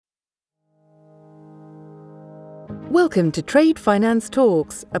Welcome to Trade Finance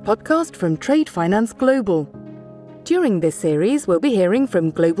Talks, a podcast from Trade Finance Global. During this series, we'll be hearing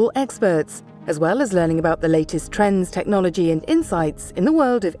from global experts, as well as learning about the latest trends, technology and insights in the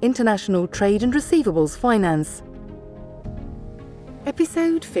world of international trade and receivables finance.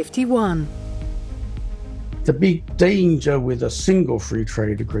 Episode 51. The big danger with a single free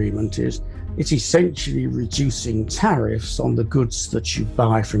trade agreement is it's essentially reducing tariffs on the goods that you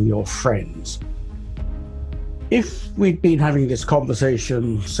buy from your friends. If we'd been having this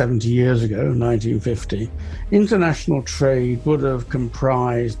conversation 70 years ago, 1950, international trade would have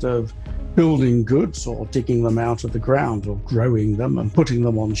comprised of building goods or digging them out of the ground or growing them and putting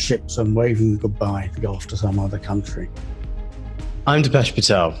them on ships and waving goodbye to go off to some other country. I'm Dipesh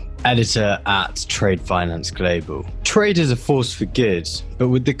Patel, editor at Trade Finance Global. Trade is a force for good, but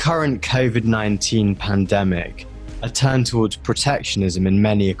with the current COVID-19 pandemic, a turn towards protectionism in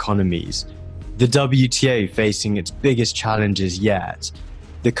many economies, the WTO facing its biggest challenges yet,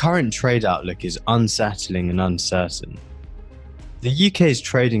 the current trade outlook is unsettling and uncertain. The UK's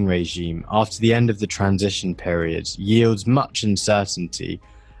trading regime after the end of the transition period yields much uncertainty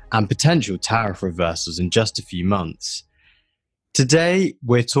and potential tariff reversals in just a few months. Today,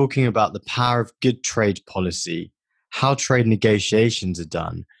 we're talking about the power of good trade policy, how trade negotiations are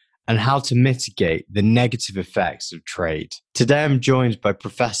done, and how to mitigate the negative effects of trade. Today, I'm joined by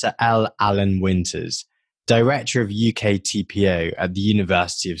Professor L. Alan Winters, Director of UK TPO at the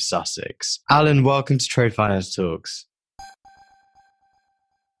University of Sussex. Alan, welcome to Trade Finance Talks.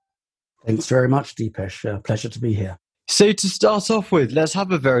 Thanks very much, Dipesh. Pleasure to be here. So to start off with, let's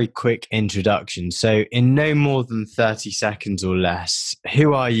have a very quick introduction. So in no more than 30 seconds or less,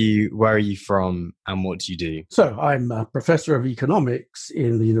 who are you, where are you from, and what do you do? So I'm a Professor of Economics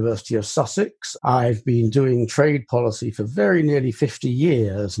in the University of Sussex. I've been doing trade policy for very nearly 50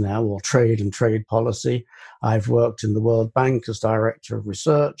 years now, or trade and trade policy. I've worked in the World Bank as Director of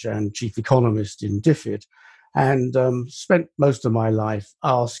Research and Chief Economist in DFID, and spent most of my life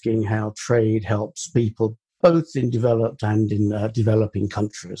asking how trade helps people both in developed and in developing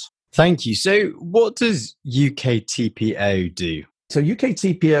countries. Thank you. So what does UK TPO do? So UK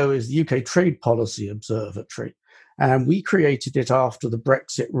TPO is the UK Trade Policy Observatory, and we created it after the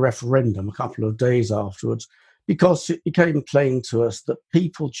Brexit referendum, a couple of days afterwards, because it became plain to us that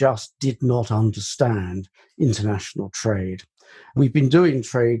people just did not understand international trade. We've been doing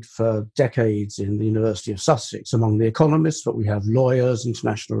trade for decades in the University of Sussex among the economists, but we have lawyers,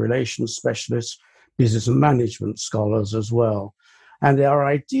 international relations specialists, business and management scholars as well. And our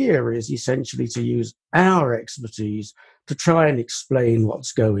idea is essentially to use our expertise to try and explain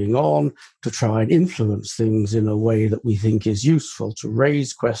what's going on, to try and influence things in a way that we think is useful, to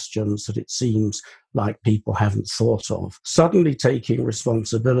raise questions that it seems like people haven't thought of. Suddenly taking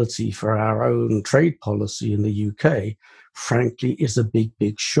responsibility for our own trade policy in the UK, frankly, is a big,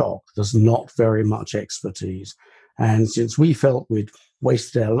 big shock. There's not very much expertise. And since we felt we'd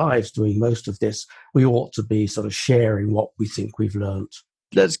wasted our lives doing most of this, we ought to be sort of sharing what we think we've learned.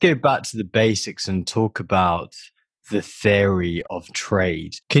 Let's go back to the basics and talk about the theory of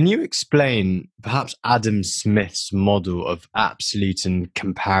trade. Can you explain perhaps Adam Smith's model of absolute and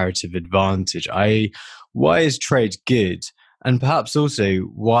comparative advantage? Why is trade good? And perhaps also,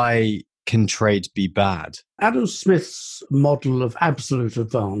 why can trade be bad? Adam Smith's model of absolute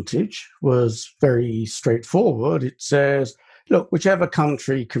advantage was very straightforward. It says, look, whichever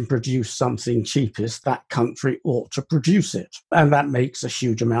country can produce something cheapest, that country ought to produce it. And that makes a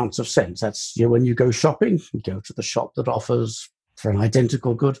huge amount of sense. That's, when you go shopping, you go to the shop that offers, for an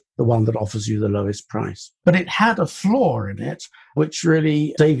identical good, the one that offers you the lowest price. But it had a flaw in it, which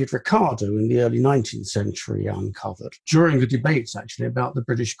really David Ricardo in the early 19th century uncovered. During the debates, actually, about the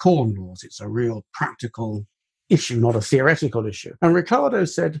British Corn Laws, it's a real practical issue, not a theoretical issue. And Ricardo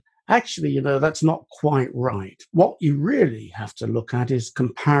said, actually, that's not quite right. What you really have to look at is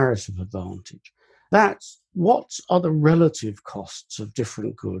comparative advantage. That's what are the relative costs of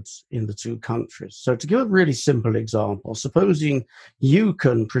different goods in the two countries. So to give a really simple example, supposing you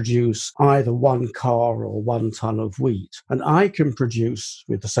can produce either 1 car or 1 ton of wheat, and I can produce,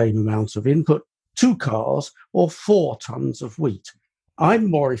 with the same amount of input, 2 cars or 4 tons of wheat.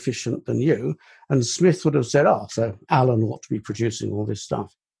 I'm more efficient than you. And Smith would have said, so Alan ought to be producing all this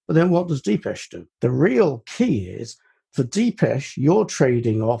stuff. But then what does Dipesh do? The real key is, for Dipesh, you're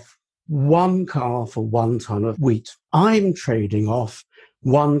trading off 1 car for 1 ton of wheat. I'm trading off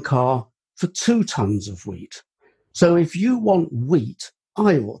 1 car for 2 tons of wheat. So if you want wheat,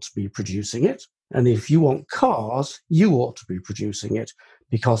 I ought to be producing it. And if you want cars, you ought to be producing it.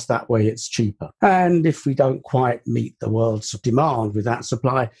 because that way it's cheaper. And if we don't quite meet the world's demand with that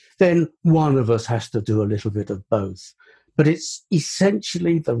supply, then one of us has to do a little bit of both. But it's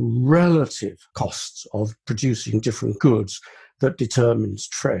essentially the relative costs of producing different goods that determines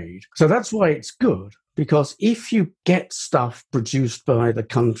trade. So that's why it's good, because if you get stuff produced by the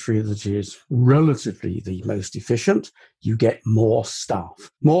country that is relatively the most efficient, you get more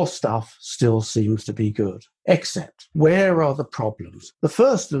stuff. More stuff still seems to be good. Except, where are the problems? The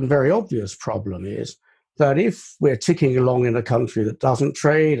first and very obvious problem is that if we're ticking along in a country that doesn't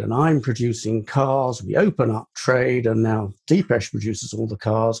trade and I'm producing cars, we open up trade and now Deepesh produces all the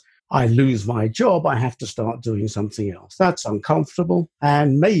cars, I lose my job, I have to start doing something else. That's uncomfortable,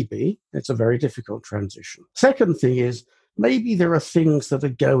 and maybe it's a very difficult transition. Second thing is, maybe there are things that are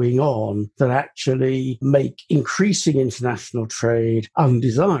going on that actually make increasing international trade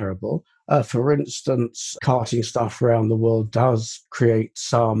undesirable. For instance, carting stuff around the world does create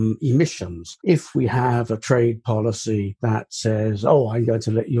some emissions. If we have a trade policy that says, oh, I'm going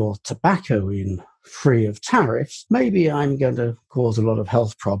to let your tobacco in free of tariffs, maybe I'm going to cause a lot of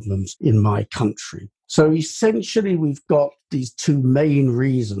health problems in my country. So essentially, we've got these two main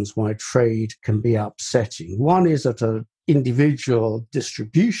reasons why trade can be upsetting. One is at an individual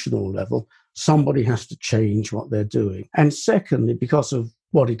distributional level, somebody has to change what they're doing. And secondly, because of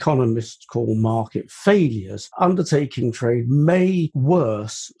what economists call market failures, undertaking trade may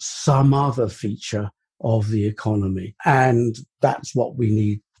worsen some other feature of the economy. And that's what we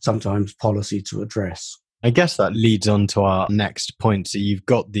need sometimes policy to address. I guess that leads on to our next point. So you've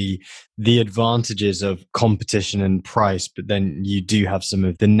got the advantages of competition and price, but then you do have some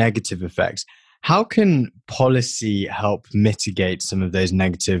of the negative effects. How can policy help mitigate some of those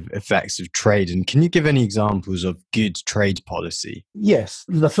negative effects of trade? And can you give any examples of good trade policy? Yes.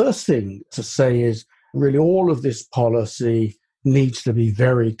 The first thing to say is really all of this policy needs to be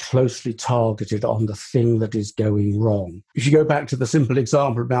very closely targeted on the thing that is going wrong. If you go back to the simple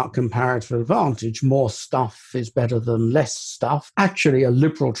example about comparative advantage, more stuff is better than less stuff. Actually, a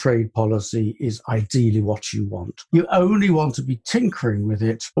liberal trade policy is ideally what you want. You only want to be tinkering with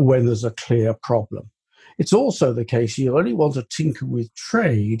it when there's a clear problem. It's also the case you only want to tinker with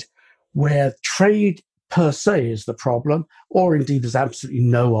trade where trade per se is the problem, or indeed there's absolutely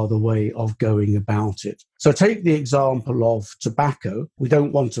no other way of going about it. So take the example of tobacco. We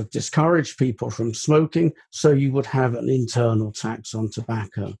don't want to discourage people from smoking, so you would have an internal tax on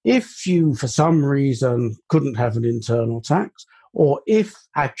tobacco. If you, for some reason, couldn't have an internal tax, or if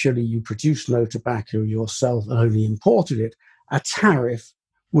actually you produce no tobacco yourself and only imported it, a tariff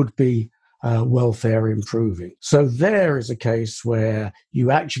would be welfare improving. So there is a case where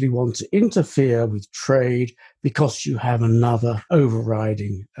you actually want to interfere with trade because you have another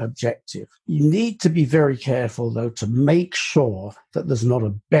overriding objective. You need to be very careful, though, to make sure that there's not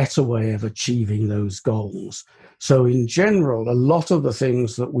a better way of achieving those goals. So in general, a lot of the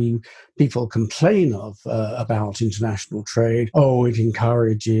things that people complain of about international trade, it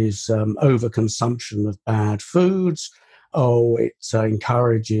encourages overconsumption of bad foods, it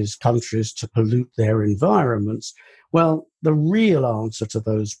encourages countries to pollute their environments. Well, the real answer to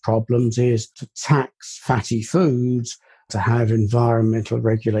those problems is to tax fatty foods, to have environmental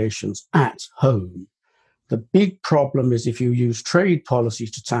regulations at home. The big problem is if you use trade policy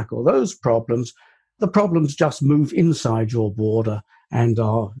to tackle those problems, the problems just move inside your border and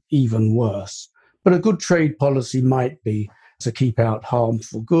are even worse. But a good trade policy might be to keep out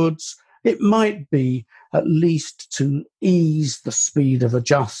harmful goods. It might be at least to ease the speed of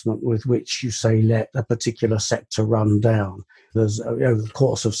adjustment with which you say let a particular sector run down. There's over the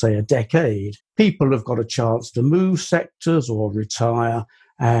course of, say, a decade, people have got a chance to move sectors or retire,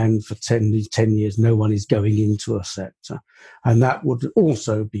 and for 10 years, no one is going into a sector. And that would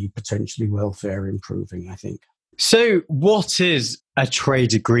also be potentially welfare improving, I think. So what is a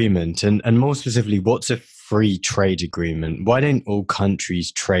trade agreement? And more specifically, what's a free trade agreement? Why don't all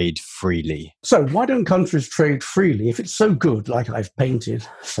countries trade freely? So why don't countries trade freely? If it's so good, like I've painted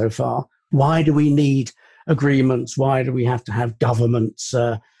so far, why do we need agreements? Why do we have to have governments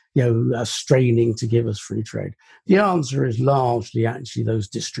straining to give us free trade? The answer is largely actually those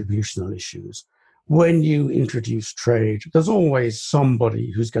distributional issues. When you introduce trade, there's always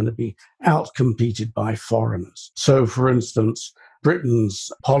somebody who's going to be outcompeted by foreigners. So, for instance, Britain's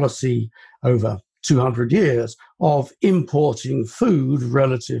policy over 200 years of importing food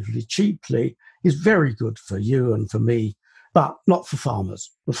relatively cheaply is very good for you and for me, but not for farmers.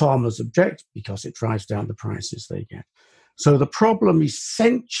 The farmers object because it drives down the prices they get. So the problem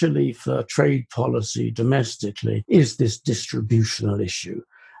essentially for trade policy domestically is this distributional issue.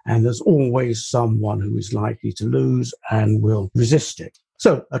 And there's always someone who is likely to lose and will resist it.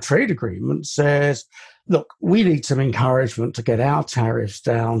 So a trade agreement says, look, we need some encouragement to get our tariffs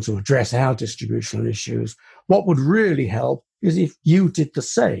down to address our distributional issues. What would really help is if you did the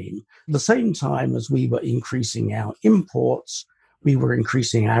same time as we were increasing our imports, we were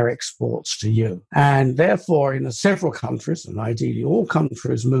increasing our exports to you. And therefore, in several countries, and ideally all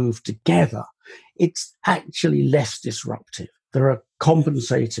countries move together, it's actually less disruptive. There are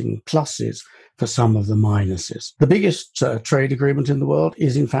compensating pluses for some of the minuses. The biggest trade agreement in the world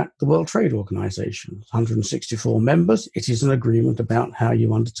is, in fact, the World Trade Organization. 164 members. It is an agreement about how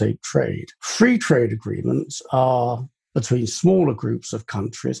you undertake trade. Free trade agreements are between smaller groups of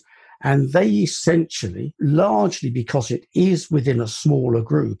countries, and they essentially, largely because it is within a smaller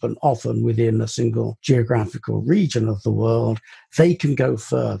group and often within a single geographical region of the world, they can go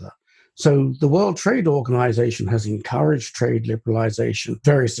further. So the World Trade Organization has encouraged trade liberalization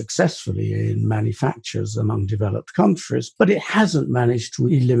very successfully in manufacturers among developed countries, but it hasn't managed to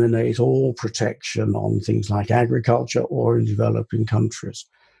eliminate all protection on things like agriculture or in developing countries.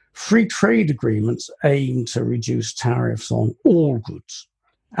 Free trade agreements aim to reduce tariffs on all goods,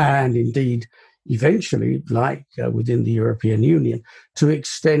 and indeed, eventually, like within the European Union, to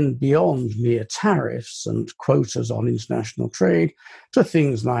extend beyond mere tariffs and quotas on international trade to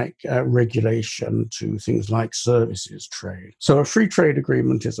things like regulation, to things like services trade. So a free trade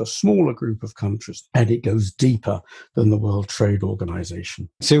agreement is a smaller group of countries, and it goes deeper than the World Trade Organization.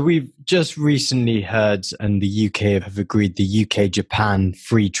 So we've just recently heard, and the UK have agreed, the UK-Japan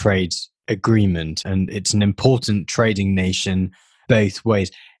free trade agreement, and it's an important trading nation both ways.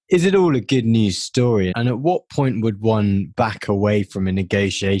 Is it all a good news story? And at what point would one back away from a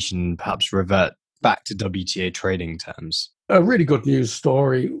negotiation and perhaps revert back to WTO trading terms? A really good news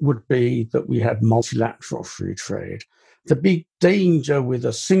story would be that we had multilateral free trade. The big danger with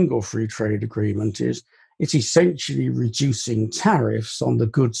a single free trade agreement is it's essentially reducing tariffs on the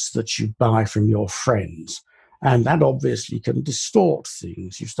goods that you buy from your friends. And that obviously can distort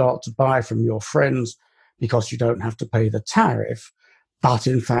things. You start to buy from your friends because you don't have to pay the tariff, but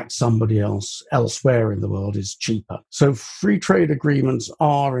in fact, somebody else elsewhere in the world is cheaper. So free trade agreements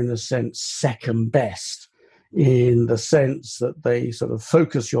are, in a sense, second best, in the sense that they sort of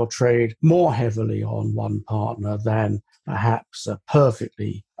focus your trade more heavily on one partner than perhaps a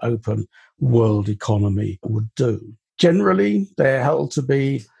perfectly open world economy would do. Generally, they're held to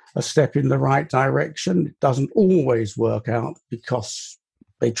be a step in the right direction. It doesn't always work out because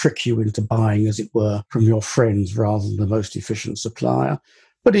they trick you into buying, as it were, from your friends rather than the most efficient supplier.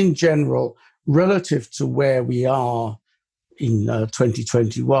 But in general, relative to where we are in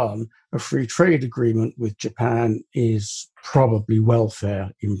 2021, a free trade agreement with Japan is probably welfare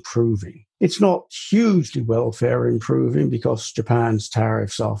improving. It's not hugely welfare improving because Japan's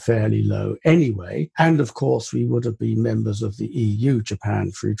tariffs are fairly low anyway. And of course, we would have been members of the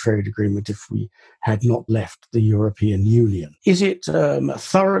EU-Japan free trade agreement if we had not left the European Union. Is it a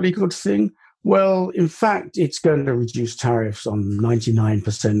thoroughly good thing? Well, in fact, it's going to reduce tariffs on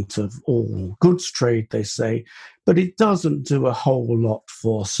 99% of all goods trade, they say, but it doesn't do a whole lot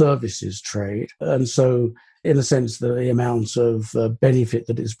for services trade. And so, in a sense, the amount of benefit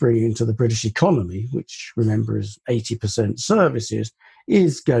that it's bringing to the British economy, which, remember, is 80% services,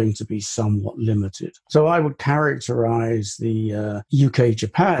 is going to be somewhat limited. So I would characterize the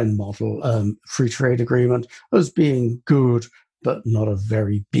UK-Japan model free trade agreement as being good, but not a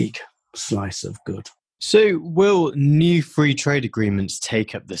very big slice of good. So will new free trade agreements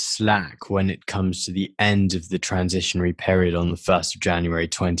take up the slack when it comes to the end of the transitionary period on the 1st of January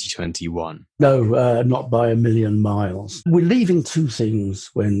 2021? No, not by a million miles. We're leaving two things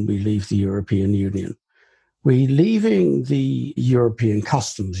when we leave the European Union. We're leaving the European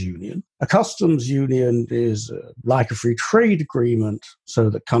Customs Union. A customs union is like a free trade agreement, so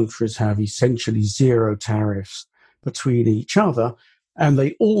that countries have essentially zero tariffs between each other. And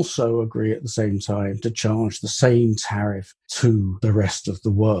they also agree at the same time to charge the same tariff to the rest of the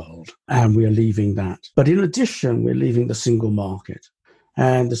world. And we're leaving that. But in addition, we're leaving the single market.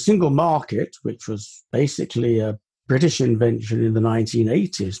 And the single market, which was basically a British invention in the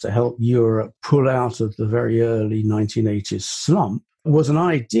 1980s to help Europe pull out of the very early 1980s slump, was an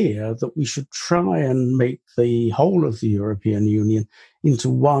idea that we should try and make the whole of the European Union into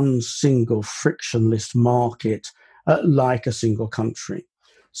one single frictionless market, like a single country,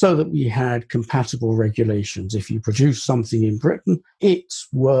 so that we had compatible regulations. If you produce something in Britain, it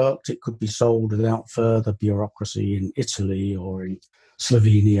worked, it could be sold without further bureaucracy in Italy or in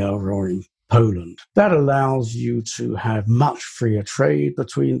Slovenia or in Poland. That allows you to have much freer trade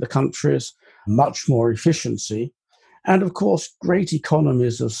between the countries, much more efficiency, and of course, great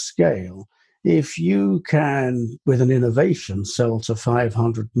economies of scale If you can, with an innovation, sell to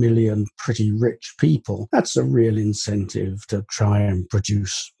 500 million pretty rich people, that's a real incentive to try and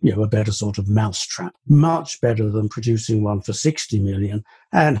produce, a better sort of mousetrap. Much better than producing one for 60 million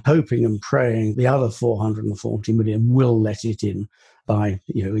and hoping and praying the other 440 million will let it in by,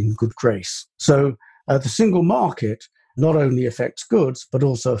 in good grace. So the single market not only affects goods, but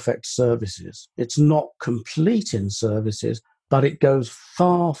also affects services. It's not complete in services, but it goes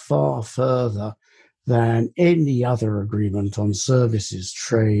far, far further than any other agreement on services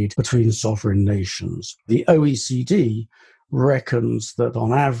trade between sovereign nations. The OECD reckons that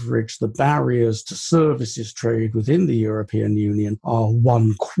on average, the barriers to services trade within the European Union are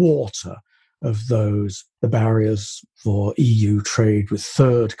 1/4 of the barriers for EU trade with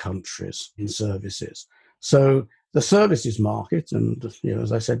third countries in services. So the services market, and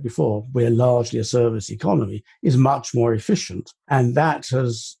as I said before, we're largely a service economy, is much more efficient. And that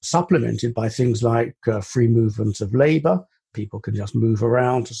has supplemented by things like free movement of labor. People can just move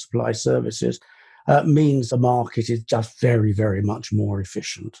around to supply services. Means the market is just very, very much more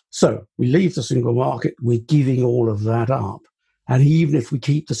efficient. So we leave the single market, we're giving all of that up. And even if we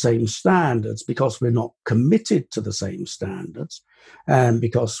keep the same standards, because we're not committed to the same standards, and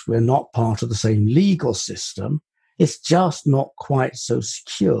because we're not part of the same legal system, it's just not quite so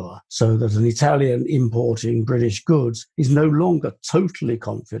secure, so that an Italian importing British goods is no longer totally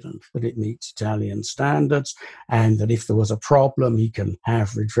confident that it meets Italian standards, and that if there was a problem, he can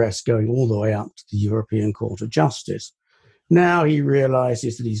have redress going all the way up to the European Court of Justice. Now he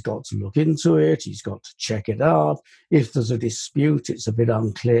realizes that he's got to look into it, he's got to check it out. If there's a dispute, it's a bit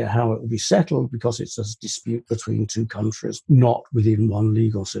unclear how it will be settled because it's a dispute between two countries, not within one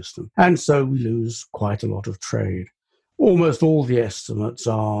legal system. And so we lose quite a lot of trade. Almost all the estimates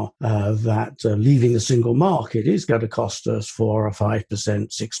are that leaving the single market is going to cost us 4 or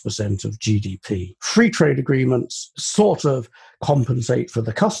 5%, 6% of GDP. Free trade agreements sort of compensate for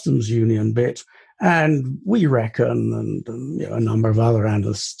the customs union bit. And we reckon, and a number of other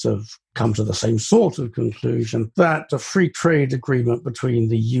analysts have come to the same sort of conclusion, that a free trade agreement between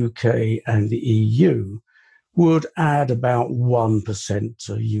the UK and the EU would add about 1%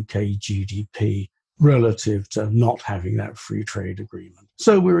 to UK GDP relative to not having that free trade agreement.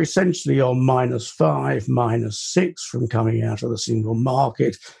 So we're essentially on -5, -6 from coming out of the single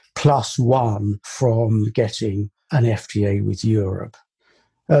market, +1 from getting an FTA with Europe.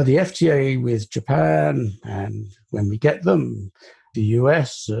 The FTA with Japan, and when we get them, the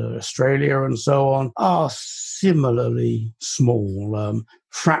US, Australia, and so on, are similarly small,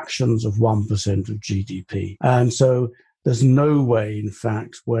 fractions of 1% of GDP. And so there's no way, in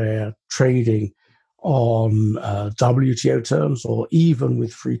fact, where trading on WTO terms or even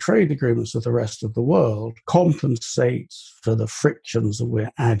with free trade agreements with the rest of the world compensates for the frictions that we're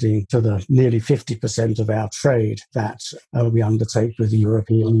adding to the nearly 50% of our trade that we undertake with the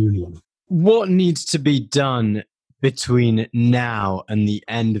European Union. What needs to be done between now and the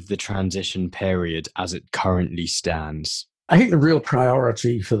end of the transition period as it currently stands? I think the real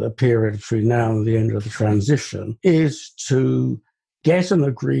priority for the period between now and the end of the transition is to get an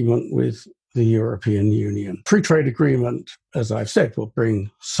agreement with the European Union. Free trade agreement, as I've said, will bring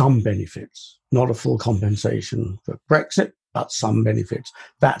some benefits, not a full compensation for Brexit, but some benefits.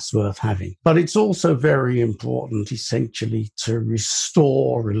 That's worth having. But it's also very important, essentially, to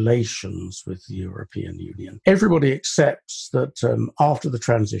restore relations with the European Union. Everybody accepts that after the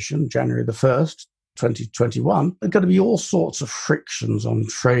transition, January the 1st, 2021, there are going to be all sorts of frictions on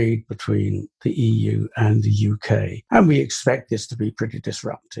trade between the EU and the UK. And we expect this to be pretty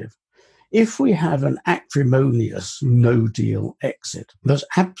disruptive. If we have an acrimonious no-deal exit, there's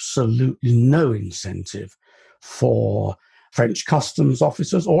absolutely no incentive for French customs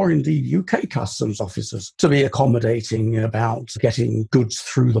officers or indeed UK customs officers to be accommodating about getting goods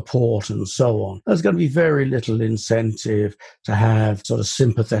through the port and so on. There's going to be very little incentive to have sort of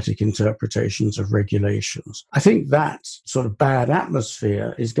sympathetic interpretations of regulations. I think that sort of bad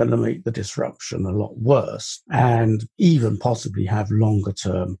atmosphere is going to make the disruption a lot worse and even possibly have longer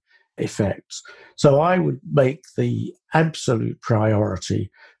term effects. So I would make the absolute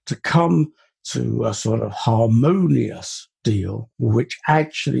priority to come to a sort of harmonious deal which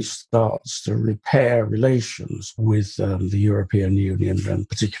actually starts to repair relations with the European Union and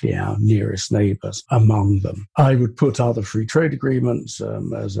particularly our nearest neighbours among them. I would put other free trade agreements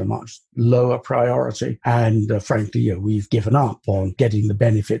as a much lower priority. And frankly, we've given up on getting the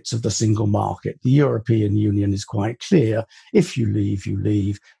benefits of the single market. The European Union is quite clear. If you leave, you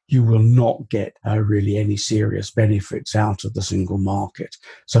leave. You will not get really any serious benefits out of the single market.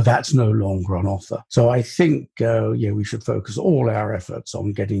 So that's no longer on offer. So I think we should focus all our efforts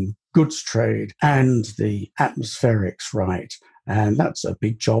on getting goods trade and the atmospherics right. And that's a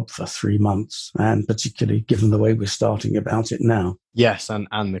big job for 3 months, and particularly given the way we're starting about it now. Yes, and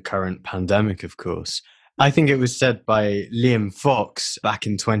the current pandemic, of course. I think it was said by Liam Fox back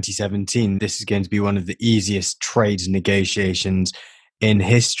in 2017, this is going to be one of the easiest trade negotiations in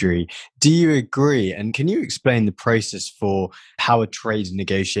history. Do you agree? And can you explain the process for how a trade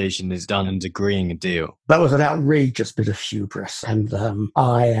negotiation is done and agreeing a deal? That was an outrageous bit of hubris. And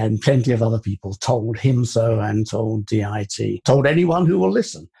I and plenty of other people told him so, and told DIT, told anyone who will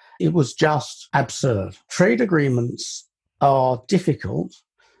listen. It was just absurd. Trade agreements are difficult,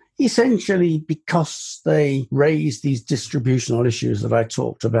 essentially because they raise these distributional issues that I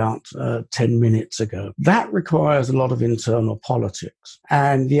talked about 10 minutes ago. That requires a lot of internal politics.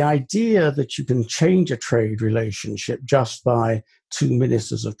 And the idea that you can change a trade relationship just by two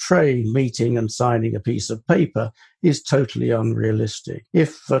ministers of trade meeting and signing a piece of paper is totally unrealistic.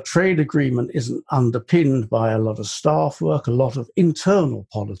 If a trade agreement isn't underpinned by a lot of staff work, a lot of internal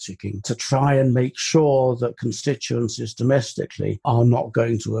politicking to try and make sure that constituencies domestically are not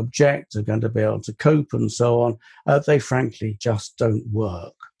going to object, are going to be able to cope and so on, they frankly just don't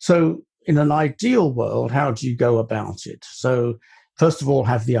work. So in an ideal world, how do you go about it? So first of all,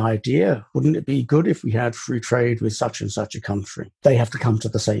 have the idea, wouldn't it be good if we had free trade with such and such a country? They have to come to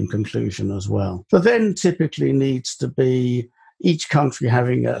the same conclusion as well. But then typically needs to be each country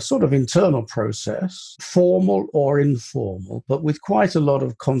having a sort of internal process, formal or informal, but with quite a lot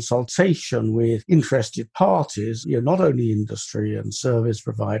of consultation with interested parties, not only industry and service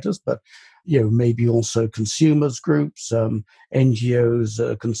providers, but maybe also consumers groups,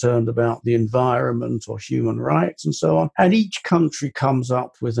 NGOs concerned about the environment or human rights and so on. And each country comes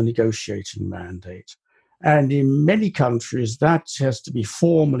up with a negotiating mandate. And in many countries, that has to be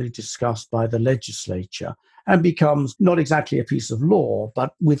formally discussed by the legislature and becomes not exactly a piece of law,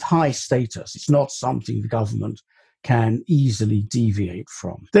 but with high status. It's not something the government can easily deviate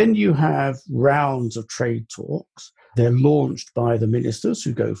from. Then you have rounds of trade talks. They're launched by the ministers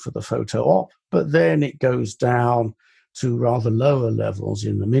who go for the photo op, but then it goes down to rather lower levels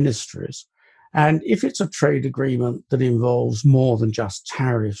in the ministries. And if it's a trade agreement that involves more than just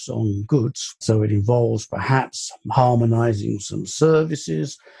tariffs on goods, so it involves perhaps harmonizing some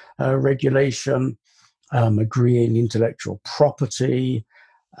services, regulation, agreeing intellectual property,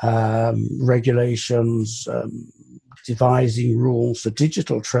 regulations, devising rules for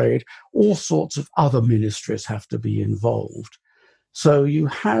digital trade, all sorts of other ministries have to be involved. So you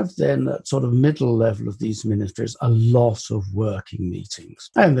have then at sort of middle level of these ministries a lot of working meetings,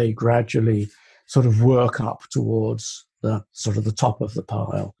 and they gradually sort of work up towards the sort of the top of the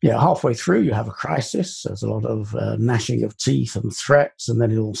pile. Halfway through you have a crisis. There's a lot of gnashing of teeth and threats, and then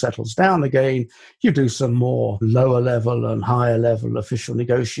it all settles down again. You do some more lower level and higher level official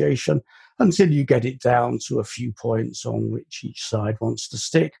negotiation until you get it down to a few points on which each side wants to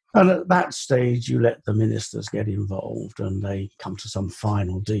stick. And at that stage, you let the ministers get involved and they come to some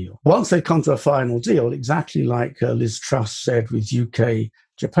final deal. Once they come to a final deal, exactly like Liz Truss said with UK,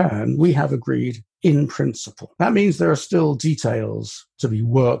 Japan, we have agreed in principle. That means there are still details to be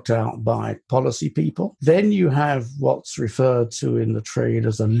worked out by policy people. Then you have what's referred to in the trade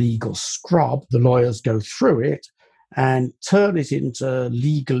as a legal scrub. The lawyers go through it and turn it into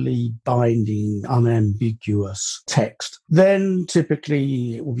legally binding, unambiguous text. Then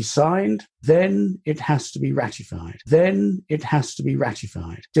typically it will be signed. Then it has to be ratified. Then it has to be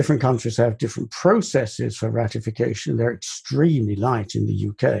ratified. Different countries have different processes for ratification. They're extremely light in the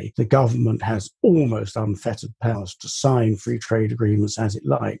UK. The government has almost unfettered powers to sign free trade agreements as it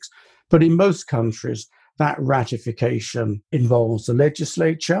likes. But in most countries, that ratification involves the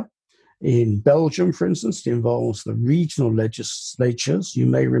legislature. In Belgium, for instance, it involves the regional legislatures. You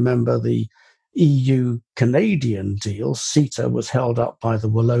may remember the EU-Canadian deal. CETA was held up by the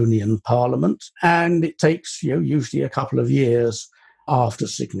Wallonian Parliament, and it takes usually a couple of years after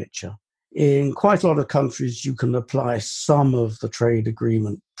signature. In quite a lot of countries, you can apply some of the trade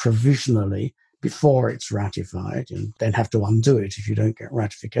agreement provisionally before it's ratified, and then have to undo it if you don't get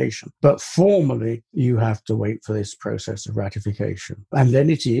ratification. But formally, you have to wait for this process of ratification. And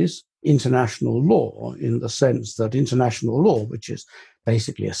then it is international law, in the sense that international law, which is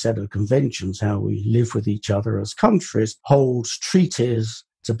basically a set of conventions, how we live with each other as countries, holds treaties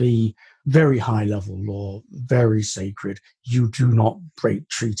to be very high level law, very sacred. You do not break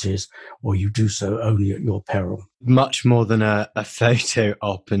treaties, or you do so only at your peril. Much more than a photo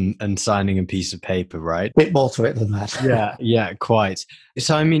op and signing a piece of paper, right? Bit more to it than that. Yeah, quite.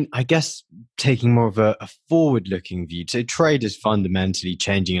 So, I mean, I guess taking more of a forward-looking view, so trade is fundamentally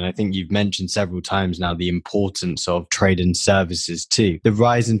changing, and I think you've mentioned several times now the importance of trade and services too. The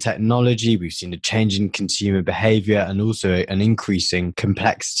rise in technology, we've seen a change in consumer behavior, and also an increasing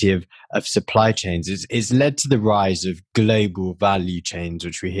complexity of supply chains. It's led to the rise of global value chains,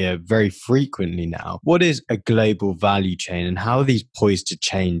 which we hear very frequently now. What is a global value chain, and how are these poised to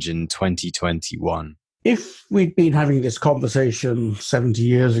change in 2021? If we'd been having this conversation 70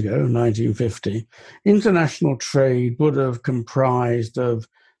 years ago, 1950, international trade would have comprised of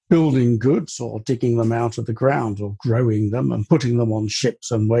building goods or digging them out of the ground or growing them and putting them on ships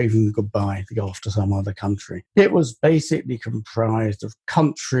and waving them goodbye to go off to some other country. It was basically comprised of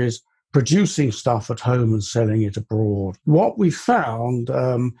countries producing stuff at home and selling it abroad. What we found,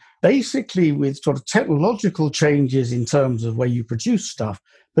 basically with sort of technological changes in terms of where you produce stuff,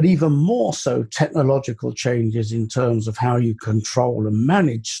 but even more so technological changes in terms of how you control and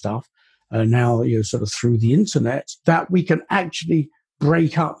manage stuff, now sort of through the internet, that we can actually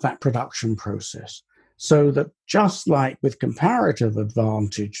break up that production process. So that just like with comparative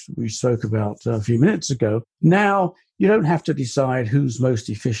advantage we spoke about a few minutes ago, now you don't have to decide who's most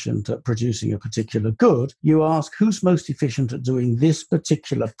efficient at producing a particular good. You ask who's most efficient at doing this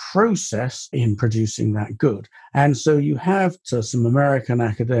particular process in producing that good. And so you have some American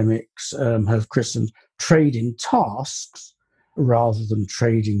academics have christened trade in tasks rather than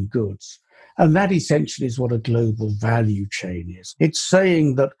trade in goods. And that essentially is what a global value chain is. It's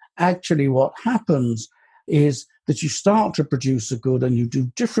saying that actually what happens is that you start to produce a good and you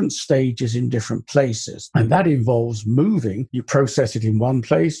do different stages in different places. And that involves moving. You process it in one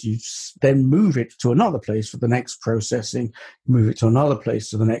place, you then move it to another place for the next processing, move it to another place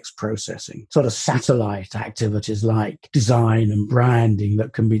for the next processing. Sort of satellite activities like design and branding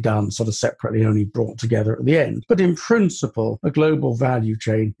that can be done sort of separately, only brought together at the end. But in principle, a global value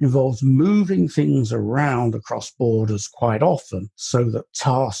chain involves moving things around across borders quite often so that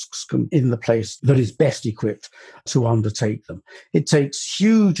tasks can in the place that is best equipped to undertake them. It takes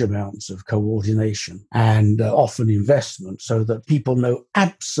huge amounts of coordination and often investment so that people know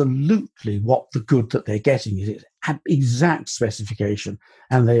absolutely what the good that they're getting is, exact specification,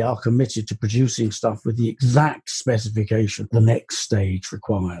 and they are committed to producing stuff with the exact specification the next stage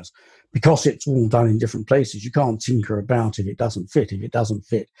requires. Because it's all done in different places, you can't tinker about if it doesn't fit. If it doesn't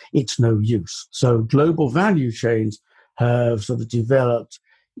fit, it's no use. So global value chains have sort of developed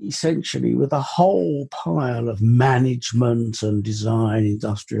essentially with a whole pile of management and design,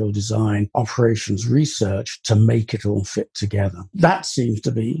 industrial design, operations research to make it all fit together. That seems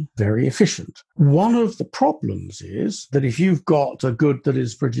to be very efficient. One of the problems is that if you've got a good that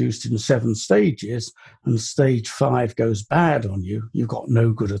is produced in 7 stages and stage 5 goes bad on you, you've got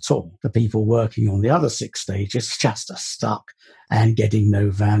no good at all. The people working on the other 6 stages just are stuck and getting no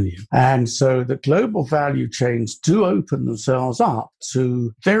value. And so the global value chains do open themselves up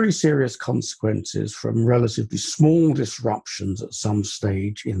to very serious consequences from relatively small disruptions at some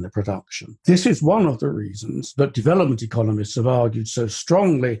stage in the production. This is one of the reasons that development economists have argued so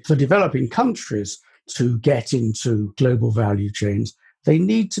strongly for developing countries to get into global value chains. They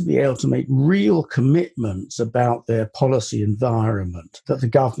need to be able to make real commitments about their policy environment, that the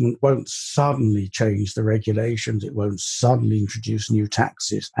government won't suddenly change the regulations, it won't suddenly introduce new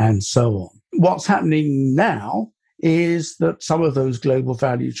taxes, and so on. What's happening now is that some of those global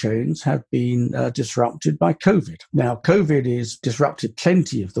value chains have been disrupted by COVID. Now, COVID has disrupted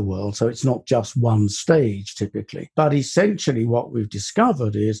plenty of the world, so it's not just one stage typically. But essentially what we've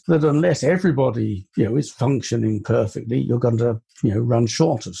discovered is that unless everybody, is functioning perfectly, you're going to, run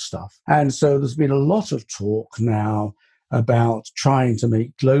short of stuff. And so there's been a lot of talk now about trying to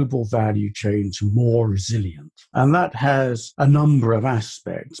make global value chains more resilient. And that has a number of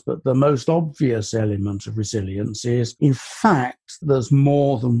aspects, but the most obvious element of resilience is, in fact, there's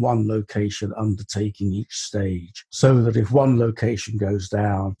more than one location undertaking each stage, so that if one location goes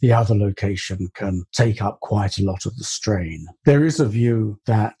down, the other location can take up quite a lot of the strain. There is a view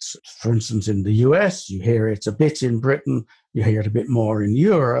that, for instance, in the US, you hear it a bit in Britain, you hear it a bit more in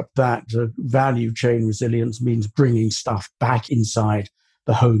Europe, that value chain resilience means bringing stuff back inside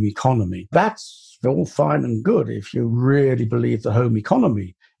the home economy. That's all fine and good if you really believe the home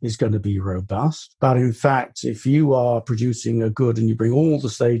economy is going to be robust. But in fact, if you are producing a good and you bring all the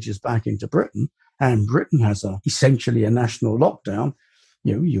stages back into Britain, and Britain has essentially a national lockdown,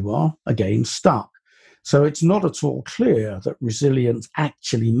 you are again stuck. So it's not at all clear that resilience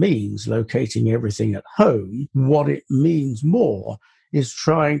actually means locating everything at home. What it means more is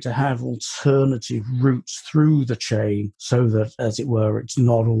trying to have alternative routes through the chain so that, as it were, it's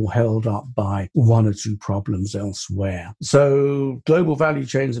not all held up by one or two problems elsewhere. So global value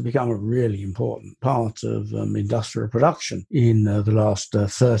chains have become a really important part of industrial production in the last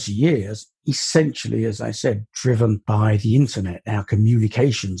 30 years. Essentially, as I said, driven by the internet, our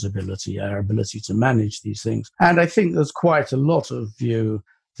communications ability, our ability to manage these things. And I think there's quite a lot of view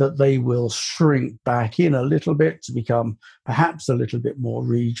that they will shrink back in a little bit to become perhaps a little bit more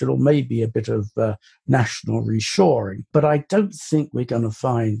regional, maybe a bit of national reshoring. But I don't think we're going to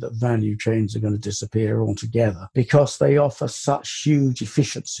find that value chains are going to disappear altogether because they offer such huge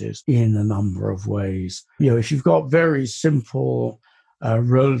efficiencies in a number of ways. You know, if you've got very simple,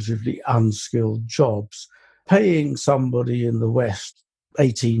 relatively unskilled jobs, paying somebody in the West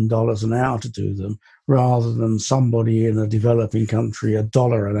 $18 an hour to do them rather than somebody in a developing country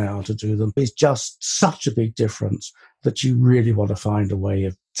 $1 an hour to do them is just such a big difference that you really want to find a way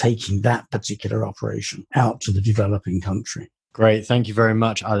of taking that particular operation out to the developing country. Great. Thank you very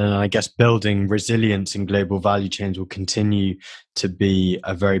much, Alan. And I guess building resilience in global value chains will continue to be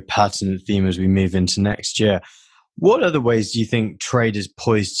a very pertinent theme as we move into next year. What other ways do you think trade is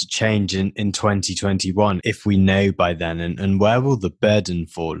poised to change in 2021, if we know by then, and where will the burden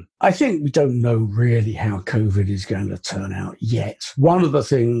fall? I think we don't know really how COVID is going to turn out yet. One of the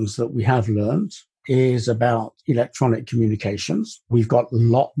things that we have learned is about electronic communications. We've got a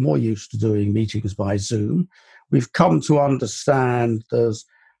lot more used to doing meetings by Zoom. We've come to understand there's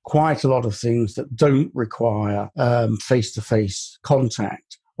quite a lot of things that don't require face-to-face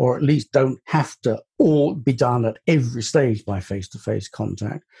contact, or at least don't have to all be done at every stage by face-to-face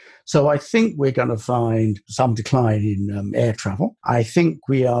contact. So I think we're going to find some decline in air travel. I think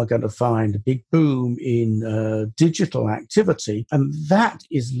we are going to find a big boom in digital activity. And that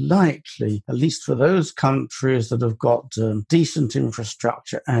is likely, at least for those countries that have got decent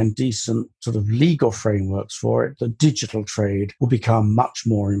infrastructure and decent sort of legal frameworks for it, the digital trade will become much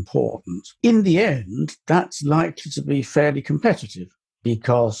more important. In the end, that's likely to be fairly competitive,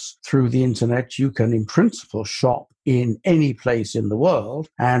 because through the internet, you can, in principle, shop in any place in the world.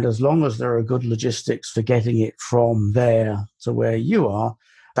 And as long as there are good logistics for getting it from there to where you are,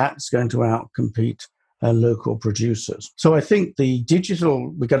 that's going to outcompete local producers. So I think the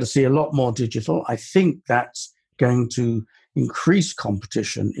digital, we're going to see a lot more digital. I think that's going to increase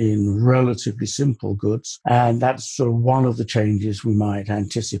competition in relatively simple goods. And that's sort of one of the changes we might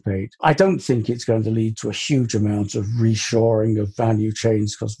anticipate. I don't think it's going to lead to a huge amount of reshoring of value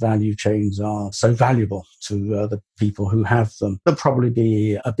chains, because value chains are so valuable to the people who have them. There'll probably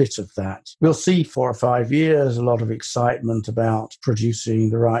be a bit of that. We'll see 4 or 5 years, a lot of excitement about producing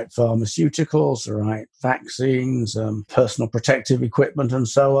the right pharmaceuticals, the right vaccines, personal protective equipment, and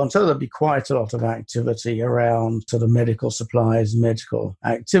so on. So there'll be quite a lot of activity around sort of medical supplies, medical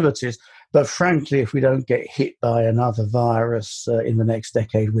activities. But frankly, if we don't get hit by another virus in the next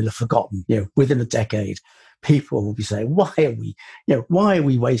decade, we'll have forgotten. Within a decade, people will be saying, why are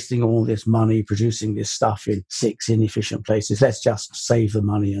we wasting all this money producing this stuff in 6 inefficient places? Let's just save the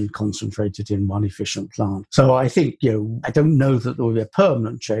money and concentrate it in one efficient plant. So I think, I don't know that there will be a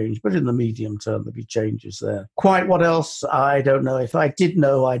permanent change, but in the medium term, there'll be changes there. Quite what else? I don't know. If I did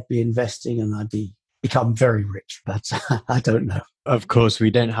know, I'd be investing and I'd become very rich, but I don't know. Of course,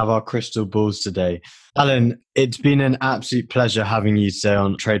 we don't have our crystal balls today. Alan, it's been an absolute pleasure having you today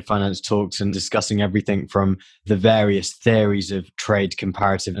on Trade Finance Talks and discussing everything from the various theories of trade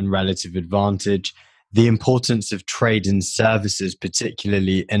comparative and relative advantage, the importance of trade and services,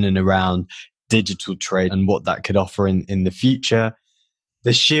 particularly in and around digital trade and what that could offer in the future,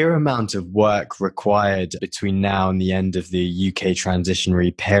 the sheer amount of work required between now and the end of the UK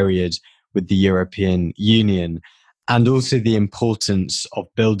transitionary period with the European Union, and also the importance of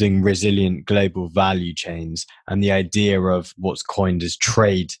building resilient global value chains and the idea of what's coined as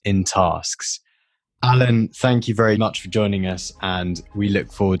trade in tasks. Alan, thank you very much for joining us, and we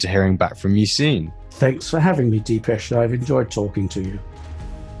look forward to hearing back from you soon. Thanks for having me, Deepesh. I've enjoyed talking to you.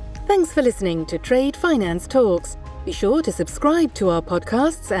 Thanks for listening to Trade Finance Talks. Be sure to subscribe to our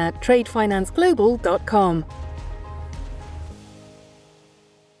podcasts at tradefinanceglobal.com.